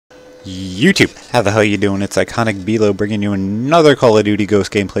YouTube, how the hell you doing? It's Iconic Bilo bringing you another Call of Duty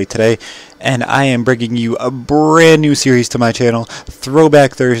Ghost gameplay today, and I am bringing you a brand new series to my channel,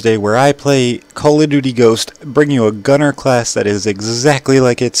 Throwback Thursday, where I play Call of Duty Ghost, bring you a gunner class that is exactly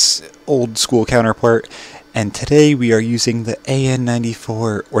like its old school counterpart. And today we are using the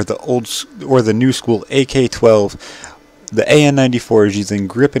AN-94 or the new school AK-12. The AN-94 is using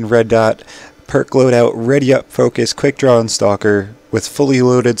grip and red dot, perk loadout, ready up, focus, quick draw, and stalker with fully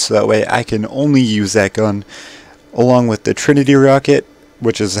loaded, so that way I can only use that gun, along with the Trinity rocket,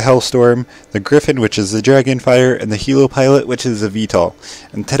 which is the Hellstorm, the Griffin, which is the Dragonfire, and the Helo Pilot, which is the VTOL.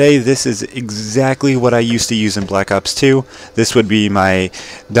 And today this is exactly what I used to use in Black Ops 2. This would be my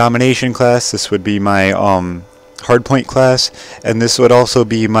Domination class, this would be my Hardpoint class, and this would also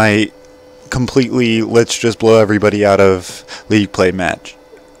be my completely let's just blow everybody out of League Play match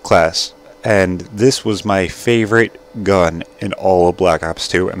class. And this was my favorite gun in all of Black Ops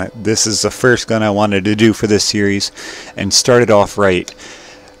 2, and this is the first gun I wanted to do for this series and start it off right.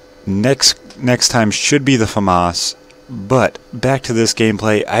 Next time should be the FAMAS, but back to this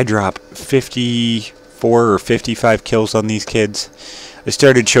gameplay. I dropped 54 or 55 kills on these kids. I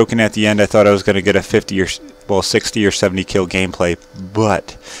started choking at the end. I thought I was going to get a 60 or 70 kill gameplay,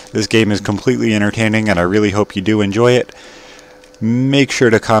 but this game is completely entertaining and I really hope you do enjoy it. Make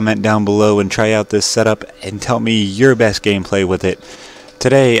sure to comment down below and try out this setup and tell me your best gameplay with it.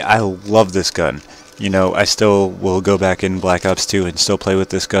 Today, I love this gun. You know, I still will go back in Black Ops 2 and still play with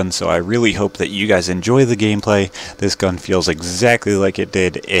this gun, so I really hope that you guys enjoy the gameplay. This gun feels exactly like it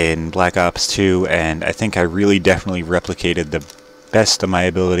did in Black Ops 2, and I think I really definitely replicated the best of my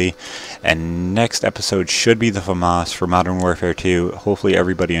ability. And next episode should be the FAMAS for Modern Warfare 2. Hopefully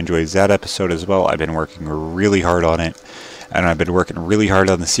everybody enjoys that episode as well. I've been working really hard on it. And I've been working really hard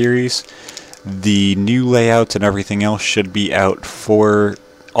on the series. The new layouts and everything else should be out for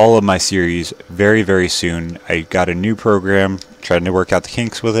all of my series very, very soon. I got a new program, trying to work out the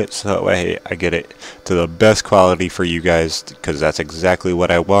kinks with it, so that way I get it to the best quality for you guys, because that's exactly what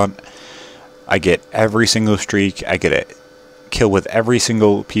I want. I get every single streak, I get a kill with every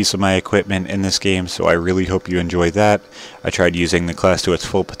single piece of my equipment in this game, so I really hope you enjoy that. I tried using the class to its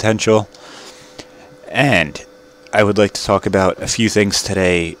full potential. And I would like to talk about a few things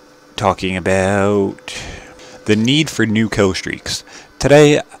today, talking about the need for new kill streaks.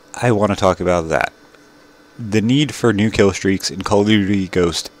 Today, I want to talk about that. The need for new kill streaks in Call of Duty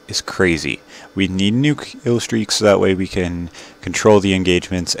Ghost is crazy. We need new kill streaks so that way we can control the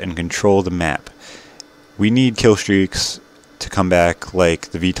engagements and control the map. We need kill streaks to come back like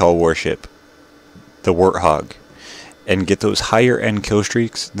the VTOL warship, the Warthog, and get those higher end kill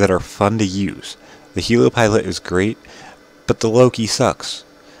streaks that are fun to use. The Helo Pilot is great, but the Loki sucks.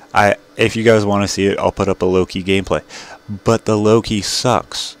 If you guys want to see it, I'll put up a Loki gameplay. But the Loki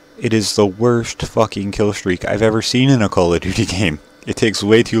sucks. It is the worst fucking kill streak I've ever seen in a Call of Duty game. It takes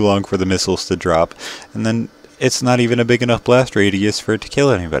way too long for the missiles to drop, and then it's not even a big enough blast radius for it to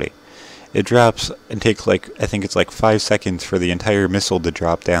kill anybody. It drops and takes I think it's like 5 seconds for the entire missile to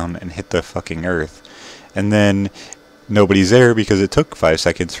drop down and hit the fucking earth. And then nobody's there because it took 5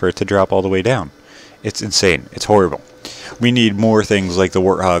 seconds for it to drop all the way down. It's insane. It's horrible. We need more things like the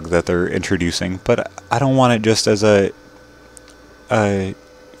Warthog that they're introducing, but I don't want it just as a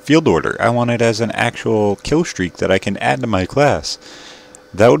field order. I want it as an actual kill streak that I can add to my class.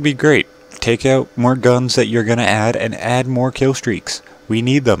 That would be great. Take out more guns that you're going to add and add more kill streaks. We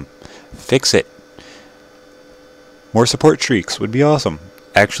need them. Fix it. More support streaks would be awesome.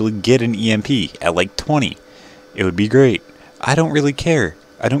 Actually get an EMP at like 20. It would be great. I don't really care.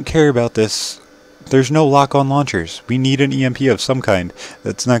 I don't care about this. There's no lock-on launchers. We need an EMP of some kind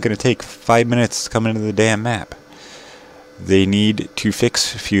that's not going to take 5 minutes to come into the damn map. They need to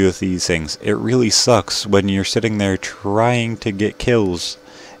fix a few of these things. It really sucks when you're sitting there trying to get kills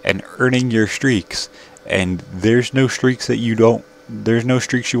and earning your streaks, and there's no streaks there's no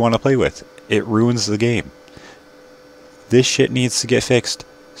streaks you want to play with. It ruins the game. This shit needs to get fixed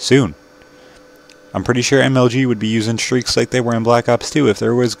soon. I'm pretty sure MLG would be using streaks like they were in Black Ops 2 if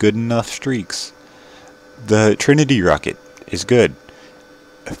there was good enough streaks. The Trinity rocket is good.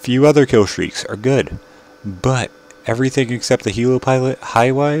 A few other kill streaks are good. But everything except the Helo Pilot,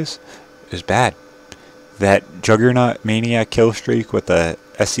 high-wise, is bad. That Juggernaut Maniac kill streak with the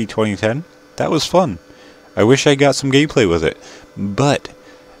SC-2010, that was fun. I wish I got some gameplay with it. But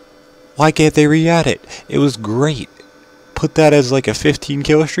why can't they re-add it? It was great. Put that as like a 15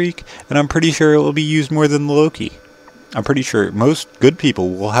 kill streak, and I'm pretty sure it will be used more than the Loki. I'm pretty sure most good people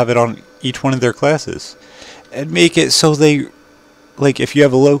will have it on each one of their classes. And make it so they, like if you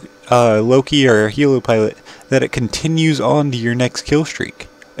have a Loki or a Helo Pilot, that it continues on to your next kill streak.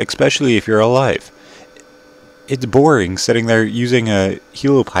 especially if you're alive. It's boring sitting there using a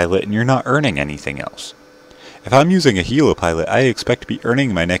helopilot and you're not earning anything else. If I'm using a helopilot, I expect to be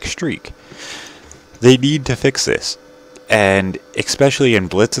earning my next streak. They need to fix this. And especially in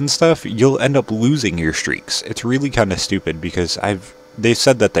Blitz and stuff, you'll end up losing your streaks. It's really kind of stupid because they've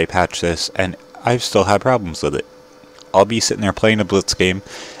said that they patched this and I've still had problems with it. I'll be sitting there playing a Blitz game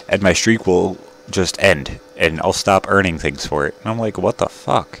and my streak will just end and I'll stop earning things for it. And I'm like, what the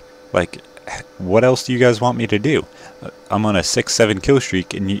fuck? Like, what else do you guys want me to do? I'm on a 6-7 kill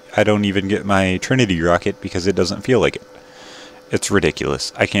streak and I don't even get my Trinity rocket because it doesn't feel like it. It's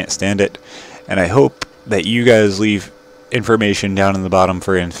ridiculous. I can't stand it. And I hope that you guys leave information down in the bottom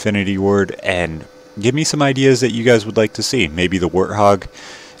for Infinity Ward and give me some ideas that you guys would like to see. Maybe the Warthog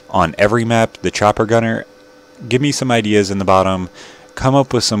on every map, the Chopper Gunner. Give me some ideas in the bottom. Come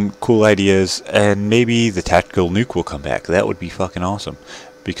up with some cool ideas, and maybe the Tactical Nuke will come back. That would be fucking awesome.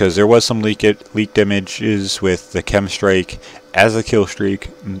 Because there was some leaked images with the Chem Strike as a kill streak.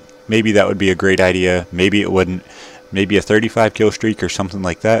 Maybe that would be a great idea. Maybe it wouldn't. Maybe a 35 kill streak or something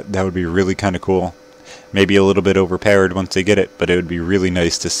like that. That would be really kind of cool. Maybe a little bit overpowered once they get it, but it would be really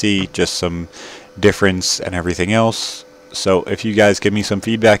nice to see just some difference and everything else. So if you guys give me some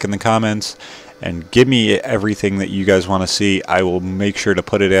feedback in the comments and give me everything that you guys want to see, I will make sure to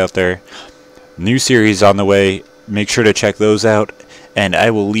put it out there. New series on the way. Make sure to check those out. And I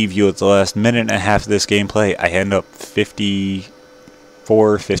will leave you at the last minute and a half of this gameplay. I end up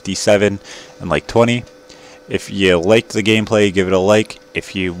 54, 57, and like 20. If you liked the gameplay, give it a like.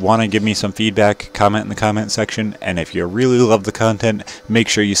 If you want to give me some feedback, comment in the comment section. And if you really love the content, make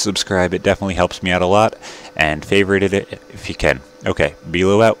sure you subscribe. It definitely helps me out a lot. And favorite it if you can. Okay,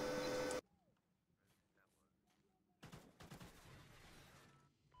 Bilo out.